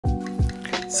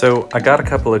So I got a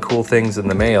couple of cool things in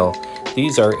the mail.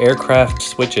 These are aircraft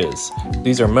switches.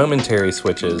 These are momentary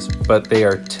switches, but they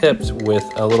are tipped with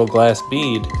a little glass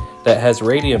bead that has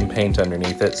radium paint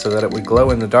underneath it so that it would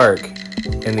glow in the dark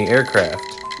in the aircraft.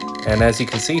 And as you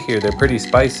can see here, they're pretty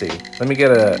spicy. Let me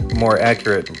get a more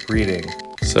accurate reading.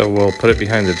 So we'll put it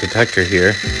behind the detector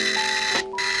here.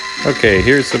 Okay,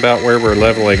 here's about where we're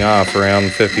leveling off,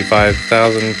 around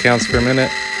 55,000 counts per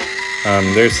minute.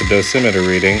 There's the dosimeter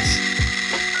readings.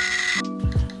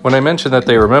 When I mentioned that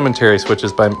they were momentary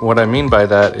switches, what I mean by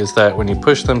that is that when you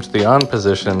push them to the on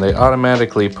position, they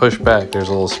automatically push back. There's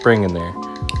a little spring in there.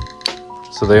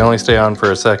 So they only stay on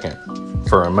for a second,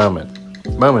 for a moment.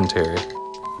 Momentary.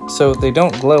 So they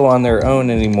don't glow on their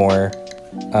own anymore.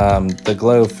 The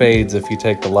glow fades if you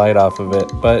take the light off of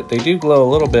it, but they do glow a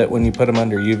little bit when you put them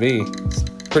under UV. It's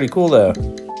pretty cool though.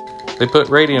 They put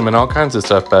radium in all kinds of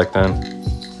stuff back then.